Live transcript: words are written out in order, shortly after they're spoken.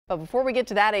But before we get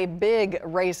to that, a big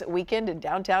race weekend in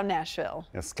downtown Nashville.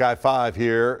 Yeah, Sky 5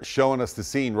 here showing us the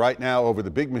scene right now over the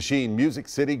Big Machine Music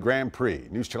City Grand Prix.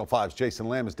 News Channel 5's Jason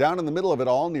Lamb is down in the middle of it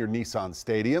all near Nissan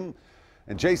Stadium.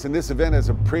 And Jason, this event has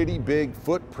a pretty big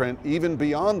footprint even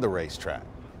beyond the racetrack.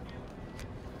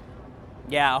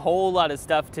 Yeah, a whole lot of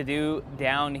stuff to do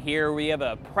down here. We have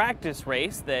a practice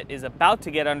race that is about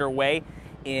to get underway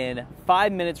in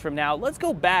 5 minutes from now. Let's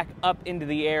go back up into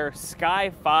the air.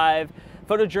 Sky 5,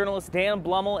 photojournalist Dan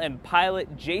Blummel and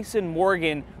pilot Jason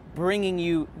Morgan bringing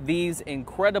you these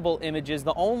incredible images.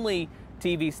 The only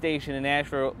TV station in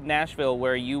Nashville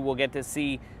where you will get to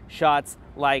see shots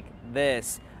like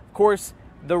this. Of course,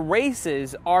 the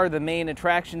races are the main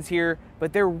attractions here,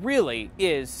 but there really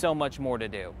is so much more to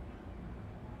do.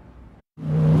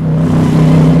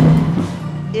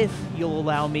 If you'll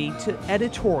allow me to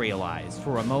editorialize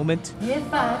for a moment.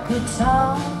 If I could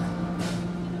talk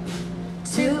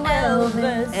to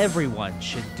Elvis. Everyone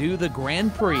should do the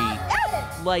Grand Prix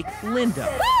like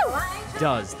Linda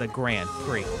does the Grand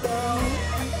Prix.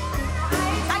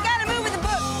 I gotta move with the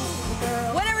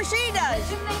book. Whatever she does.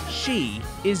 She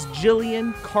is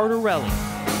Jillian Cardarelli,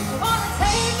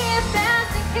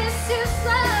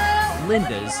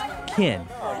 Linda's kin.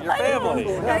 Your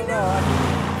family. I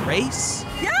know. Race?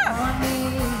 Yeah.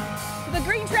 The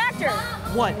green tractor.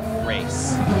 What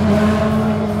race?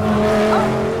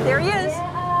 Oh, there he is.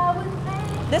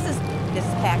 This is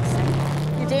Paxton.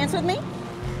 You dance with me?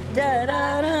 Da,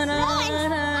 da, da, da,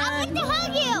 I'd like to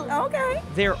hug you. Okay.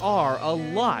 There are a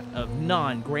lot of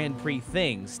non-Grand Prix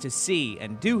things to see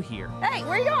and do here. Hey,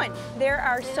 where are you going? There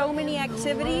are so many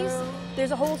activities.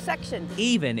 There's a whole section.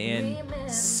 Even in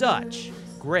such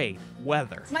great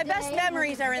weather. My best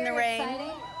memories are in the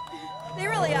rain. They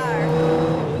really are.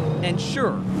 And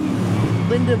sure,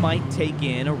 Linda might take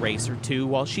in a race or two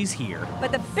while she's here.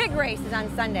 But the big race is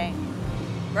on Sunday,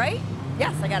 right?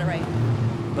 Yes, I got it right.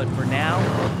 But for now,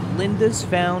 Linda's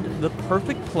found the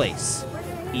perfect place,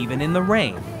 even in the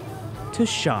rain, to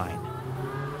shine.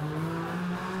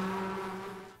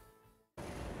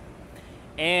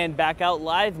 And back out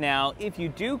live now. If you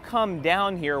do come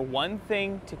down here, one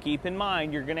thing to keep in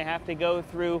mind, you're gonna have to go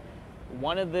through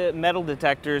one of the metal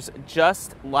detectors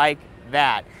just like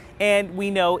that. And we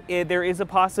know there is a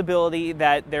possibility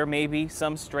that there may be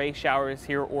some stray showers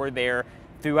here or there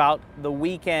throughout the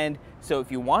weekend. So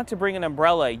if you want to bring an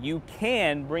umbrella, you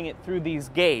can bring it through these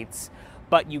gates,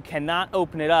 but you cannot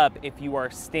open it up if you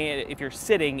are if you're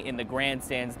sitting in the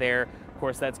grandstands there. Of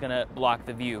course, that's gonna block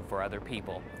the view for other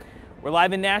people. We're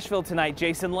live in Nashville tonight.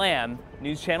 Jason Lamb,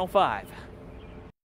 News Channel 5.